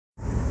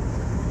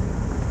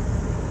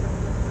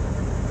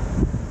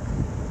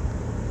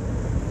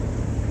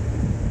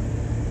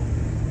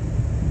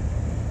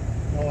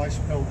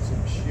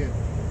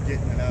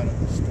out of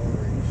the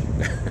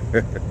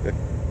storage.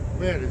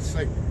 Man, it's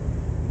like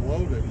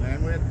loaded,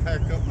 man. We had to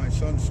pack up my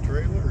son's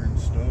trailer and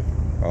stuff.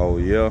 Oh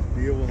yeah.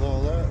 Deal with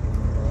all that.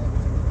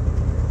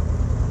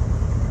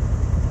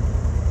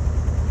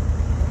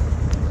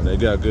 And they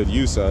got good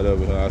use out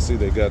of it. Huh? I see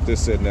they got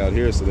this sitting out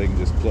here so they can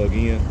just plug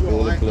in,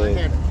 pull the plug.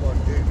 I had it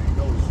plugged in. It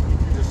goes, you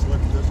just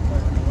lift this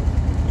part up.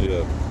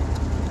 Yeah.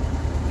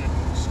 And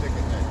then stick it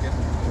back in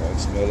there. I can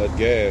smell that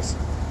gas.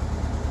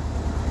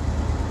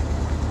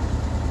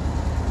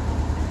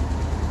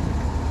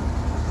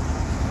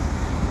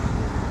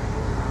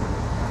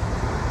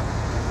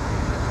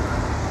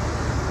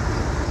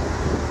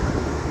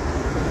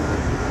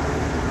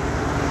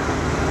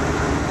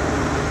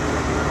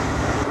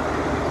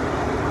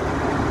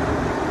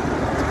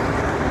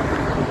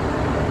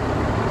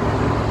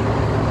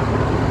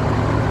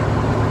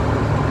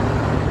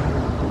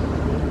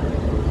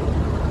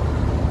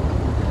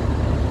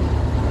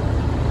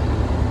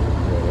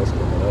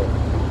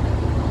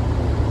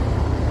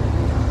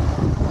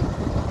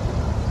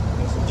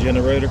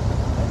 Generator,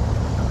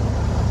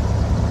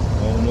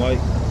 home light,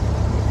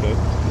 okay.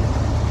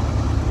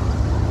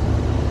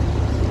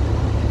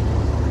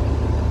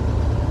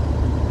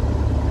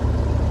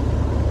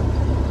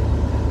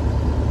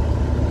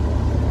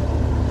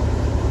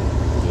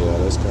 Yeah,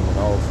 that's coming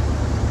off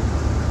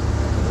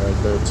right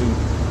there too.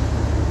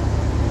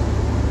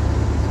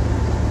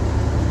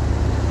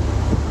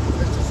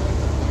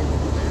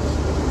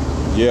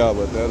 Yeah,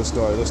 but that'll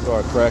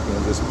start cracking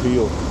and just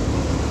peel.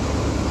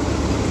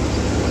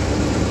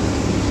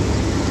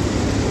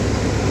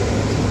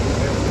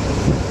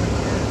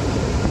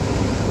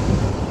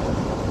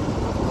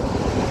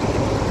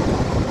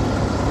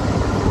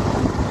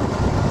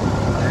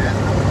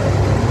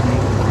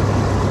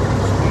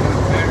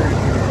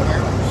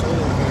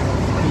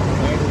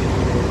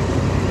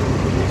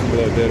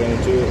 Plug that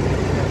onto it.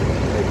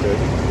 Okay.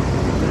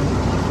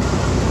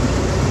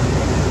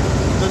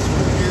 This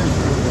one here is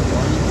for the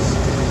lights.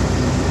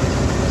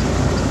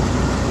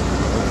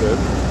 Okay.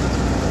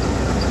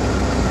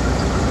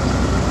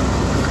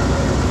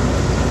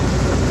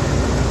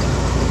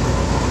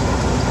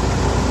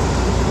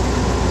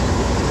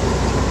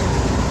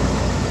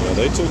 Yeah,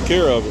 they took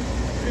care of it.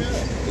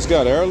 Yeah. It's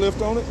got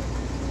airlift on it?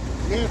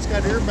 Yeah, it's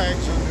got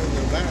airbags under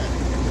the back.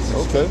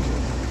 Okay.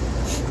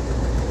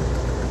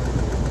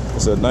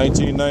 It's a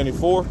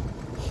 1994.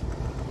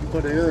 You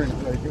put air in it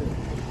right here.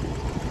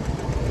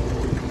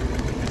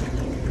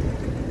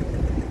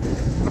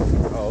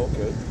 Oh,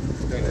 okay.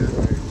 It's got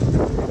airbags.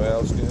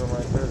 Valve stem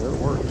right there. That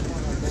works.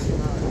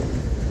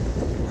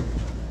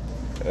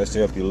 That's to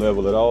help you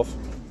level it off.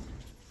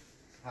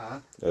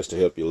 Huh? That's to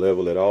help you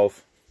level it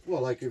off.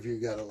 Well, like if you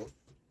got a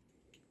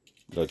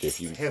Like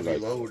if you heavy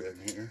load in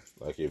here.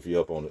 Like if you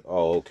up on it.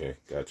 Oh, okay,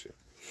 gotcha.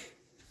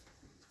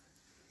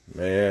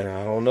 Man,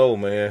 I don't know,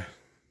 man.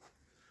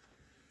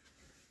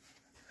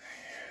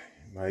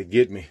 Might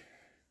get me.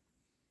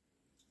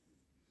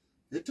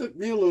 It took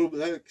me a little bit.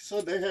 Like I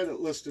said, they had it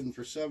listed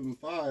for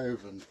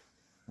 7.5, and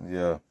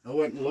yeah, I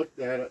went and looked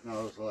at it, and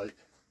I was like,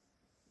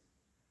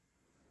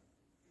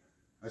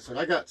 I said,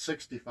 I got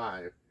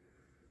 65,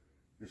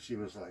 and she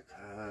was like,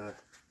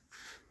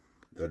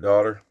 the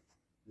daughter.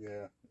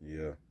 yeah.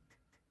 Yeah.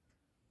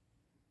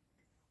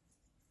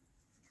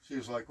 She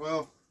was like,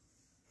 well,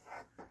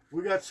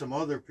 we got some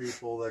other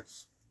people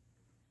that's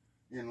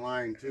in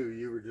line too.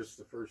 You were just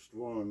the first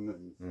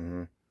one,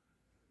 and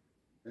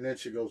and then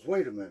she goes,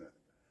 wait a minute.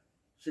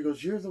 She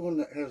goes, you're the one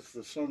that has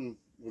the son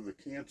with the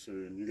cancer,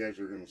 and you guys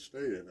are going to stay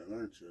in it,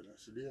 aren't you? And I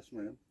said, yes,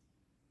 ma'am.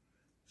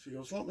 She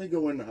goes, let me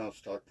go in the house,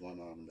 talk to my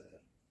mom and dad.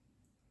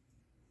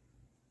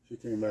 She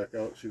came back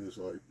out. She was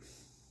like,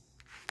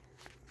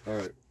 all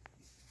right.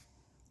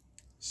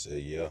 Say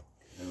yeah.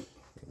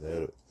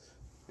 There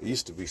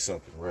used to be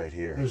something right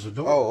here. There's a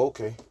door. Oh,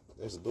 okay.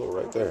 There's a door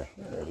right there.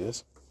 There it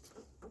is.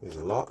 Is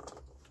it locked?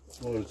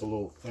 Well, there's a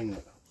little thing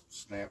that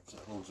snaps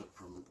that holds it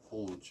from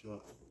holding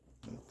shut.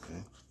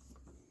 Okay.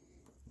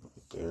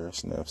 There,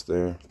 snaps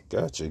there.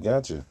 Gotcha,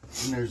 gotcha.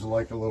 And there's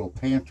like a little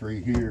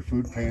pantry here,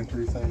 food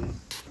pantry thing.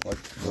 Like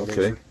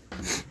okay.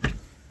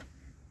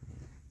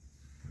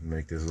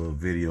 Make this little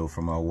video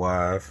for my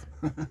wife.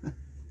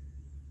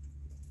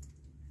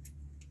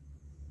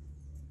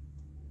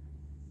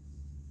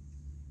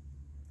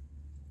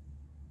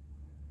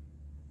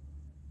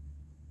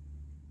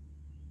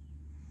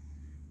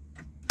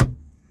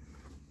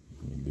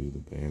 Do the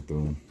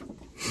bathroom.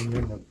 And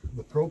then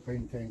the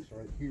propane tank's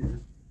right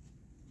here.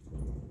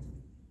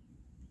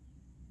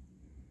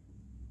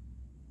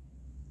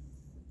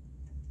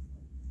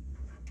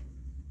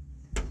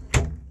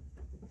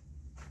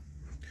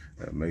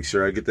 Make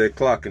sure I get that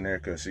clock in there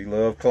because she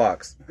loves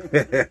clocks.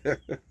 The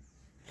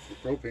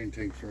propane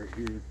tank's right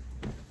here.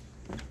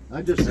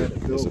 I just had it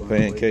filled. It's a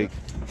pancake.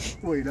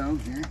 Way down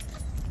here.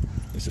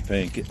 It's a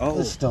pancake. Oh,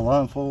 it's still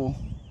on full.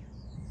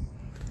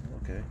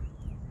 Okay.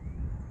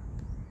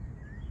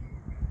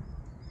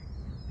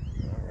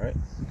 All right.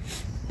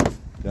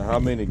 Now, how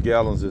many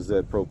gallons is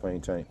that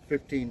propane tank?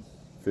 15.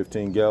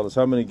 15 gallons.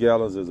 How many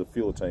gallons is a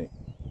fuel tank?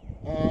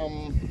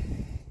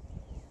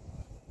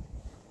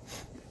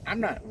 I'm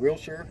not real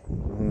sure.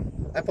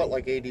 Mm-hmm. I put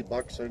like 80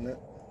 bucks in it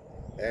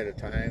at a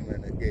time,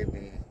 and it gave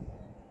me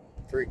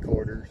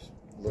 3/4.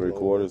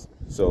 3/4.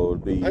 So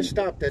it'd be. I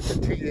stopped at the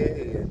TA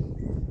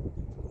in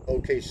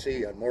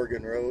OKC on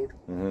Morgan Road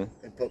Mm-hmm.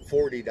 and put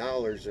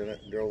 $40 in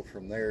it and drove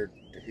from there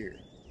to here.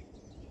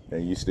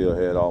 And you still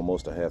had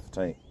almost a half a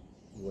tank.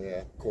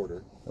 Yeah,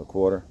 quarter. A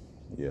quarter?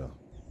 Yeah.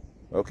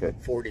 Okay.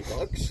 40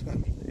 bucks.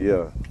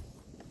 Yeah.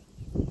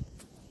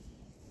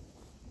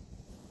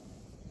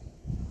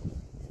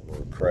 A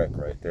little crack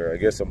right there. I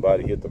guess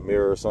somebody hit the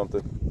mirror or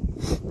something.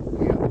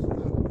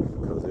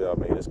 Because, yeah, I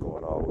mean, it's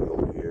going all the way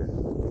over here.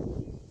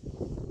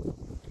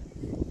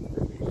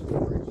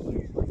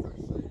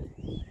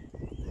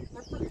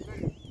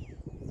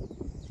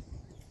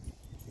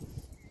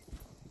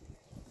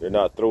 They're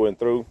not through and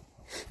through?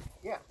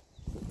 Yeah.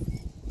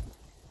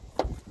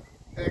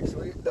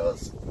 Actually, it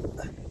does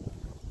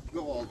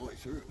go all the way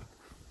through.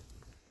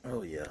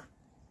 Oh, yeah.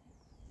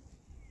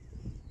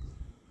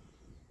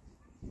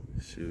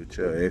 Shoot,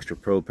 extra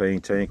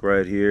propane tank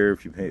right here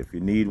if you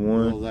need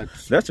one. Well,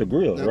 that's a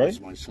grill, that right? That's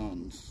my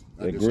son's.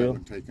 I The just grill?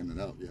 haven't taken it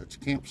out yet. It's a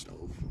camp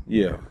stove.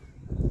 Yeah.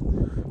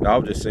 I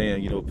was just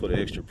saying, you know, put an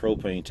extra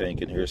propane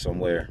tank in here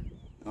somewhere.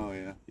 Oh,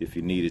 yeah. If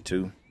you needed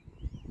to.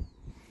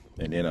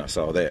 And then I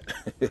saw that.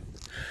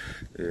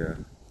 Yeah.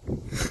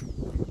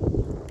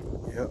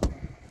 Yep.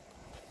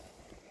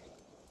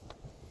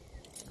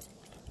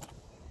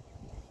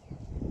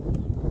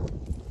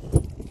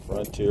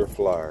 Frontier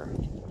Flyer.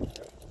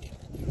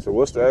 So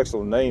what's the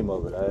actual name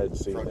of it? I hadn't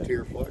seen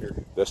Frontier that.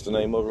 Flyer. That's the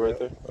name of it right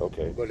there?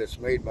 Okay. But it's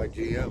made by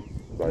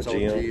GM. By it's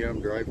GM? all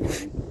GM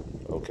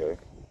drivetrain. Okay.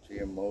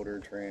 GM motor,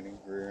 training,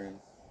 rear end.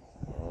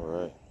 All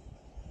right.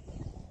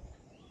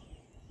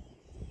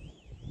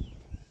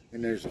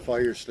 And there's a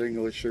fire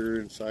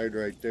extinguisher inside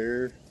right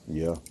there.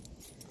 Yeah.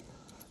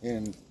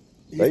 And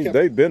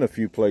they've been a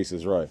few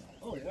places, right?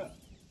 Oh, yeah.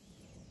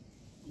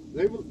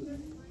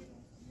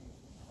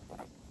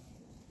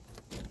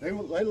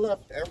 They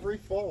left every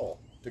fall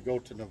to go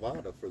to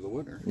Nevada for the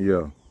winter.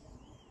 Yeah.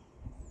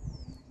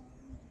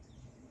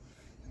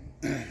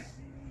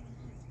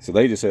 So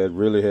they just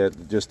really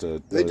had just a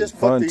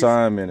fun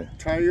time in it.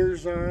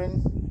 Tires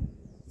on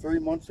 3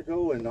 months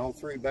ago and all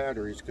 3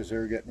 batteries because they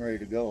were getting ready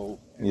to go.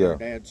 And Yeah. their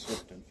dad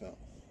slipped and fell.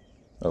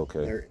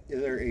 Okay.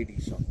 They're 80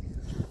 something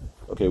years.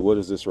 Okay, what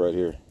is this right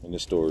here in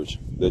this storage?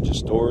 That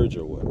just storage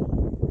or what?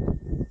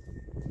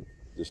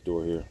 This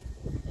door here.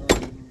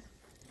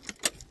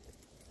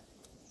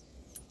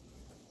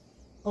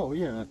 Oh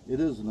yeah, it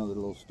is another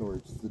little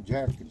storage. The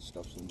jack and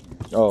stuff's in here.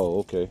 Oh,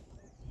 okay.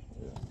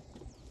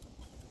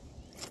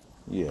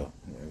 Yeah.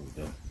 There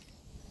we go.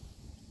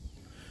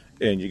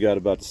 And you got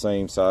about the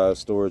same size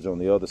storage on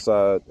the other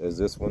side as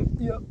this one?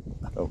 Yep.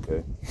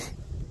 Okay.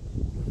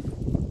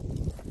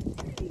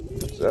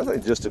 So I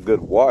think just a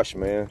good wash,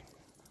 man.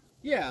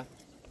 Yeah,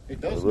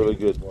 it does. A really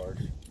good wash.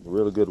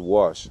 Really good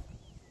wash.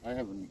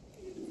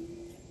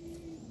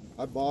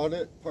 I bought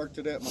it, parked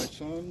it at my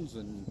son's,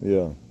 and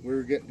Yeah. we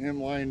were getting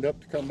him lined up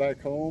to come back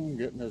home,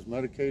 getting his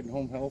Medicaid and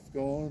home health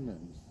going,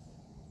 and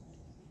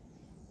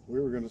we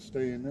were going to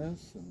stay in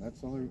this, and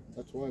that's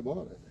why I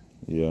bought it.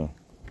 Yeah.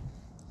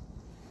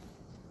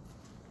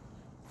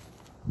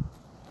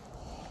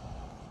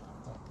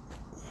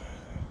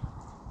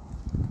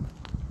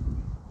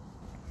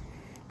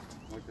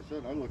 Like I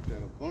said, I looked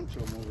at a bunch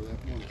of them over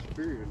that one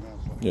period, and I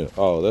was like, Yeah.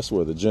 Oh, that's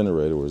where the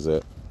generator was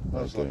at.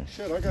 I was like,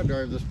 shit, I got to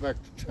drive this back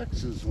to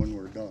Texas when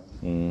we're done.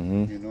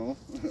 Mm-hmm. You know?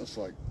 It's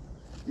like,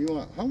 you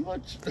want, how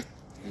much?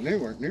 And they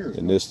weren't near as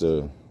And much. this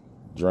the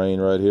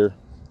drain right here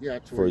Yeah,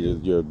 it's for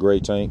your gray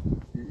tank.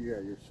 Yeah,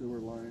 your sewer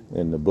line.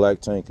 And the black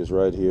tank is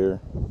right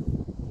here.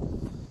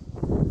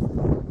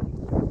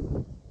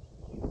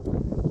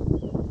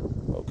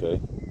 Okay.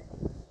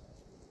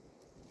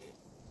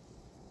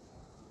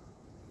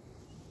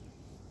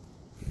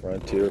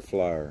 Frontier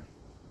Flyer.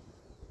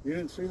 You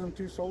didn't see them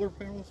 2 solar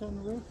panels on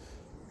the roof?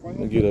 Let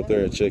me get up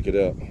there and check it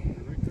out.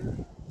 Right there.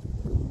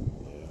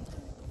 Yeah.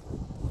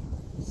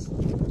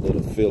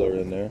 Little filler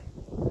in there.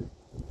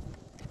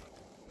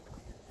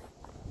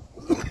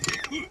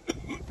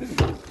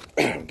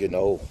 I'm getting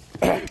old.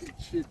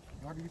 Shit,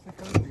 how do you think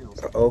I feel?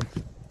 Uh-oh.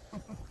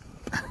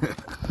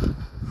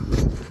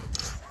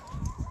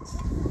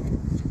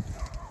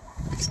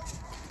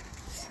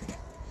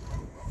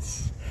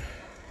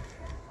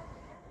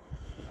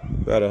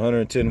 About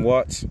 110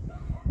 watts.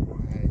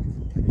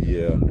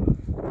 Yeah.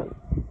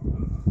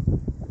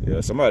 Yeah,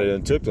 somebody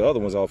done took the other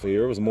ones off of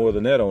here. It was more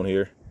than that on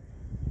here.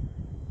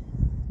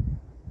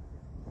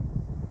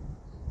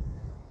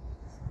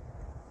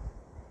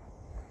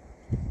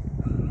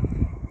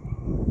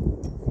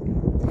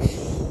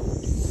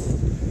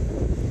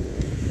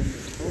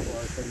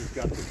 He's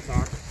got the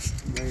top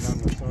made on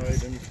the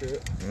side and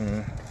shit.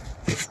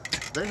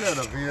 Mm-hmm. They had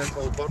a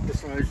vehicle about the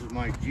size of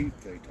my Jeep,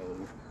 they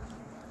told.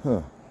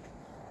 Huh.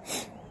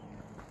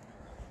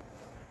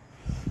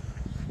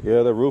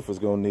 Yeah, the roof is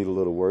going to need a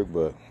little work,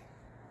 but...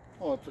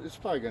 Oh, it's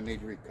probably going to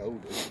need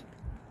recoated.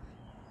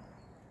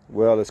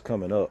 Well, it's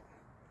coming up.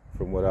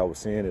 From what I was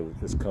seeing,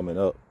 it's coming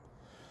up.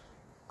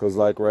 Cause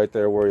like right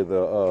there where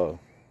the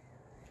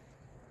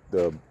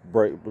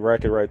brake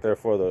bracket right there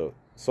for the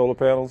solar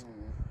panels,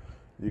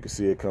 you can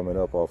see it coming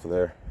up off of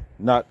there.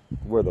 Not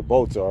where the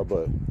bolts are,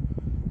 but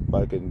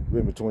like in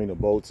between the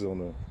bolts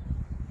on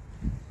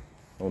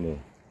the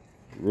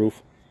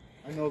roof.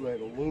 I know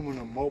that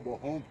aluminum mobile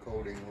home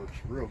coating works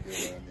real good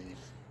on these.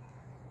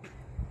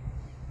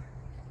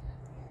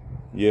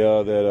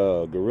 Yeah,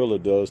 that Gorilla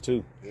does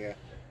too. Yeah.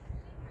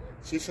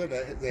 She said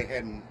that they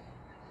hadn't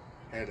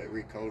had it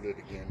recoated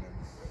again in,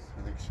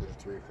 I think she said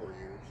 3 or 4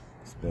 years.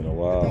 It's been a It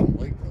while. don't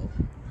leak though.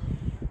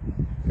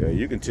 Yeah,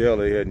 you can tell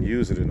they hadn't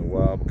used it in a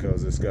while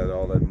because it's got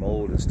all that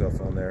mold and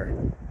stuff on there.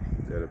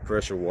 That a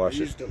pressure I washer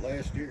used it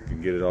last year.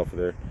 can get it off of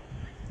there.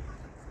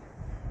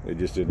 They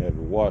just didn't have it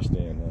washed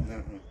in. Huh?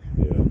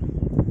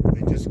 Uh-uh.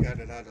 They just got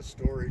it out of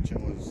storage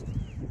and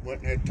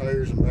went and had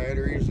tires and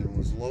batteries and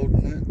was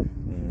loading it.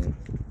 And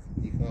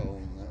he fell,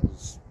 and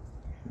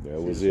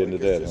That was the end of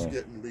that, it's huh?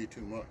 just getting to be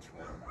too much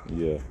for him.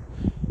 Yeah.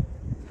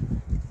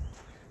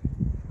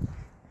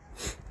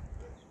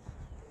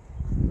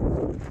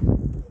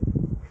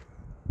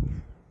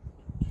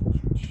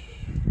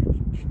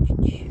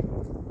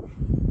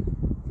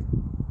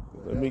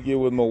 Let me get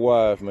with my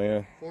wife,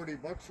 man.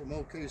 $40 from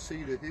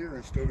OKC to here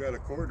and still got a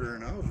quarter,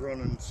 and I was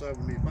running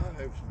 75s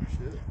and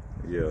shit.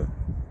 Yeah.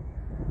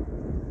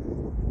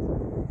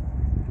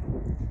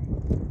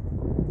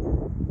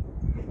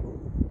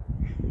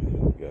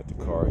 Got the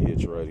car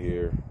hitch right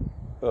here.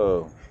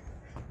 Oh.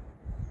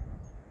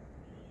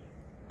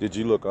 Did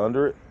you look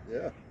under it?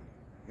 Yeah,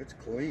 it's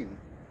clean.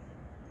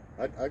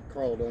 I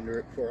crawled under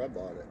it before I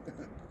bought it.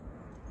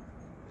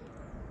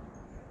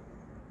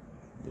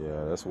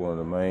 Yeah, that's one of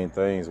the main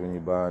things when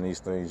you're buying these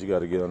things. You got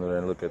to get under there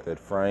and look at that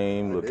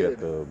frame, look at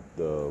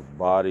the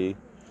body.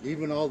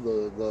 Even all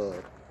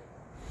the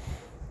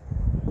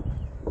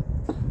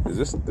Is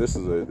this a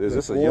floor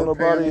unibody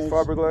panels,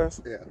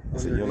 fiberglass? yeah,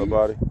 It's a underneath,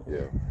 unibody.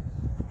 Yeah.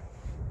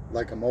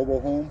 like a mobile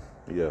home.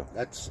 Yeah.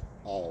 That's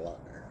all on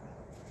there.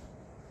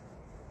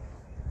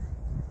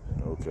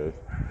 Okay.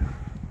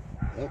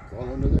 Well, crawl under there.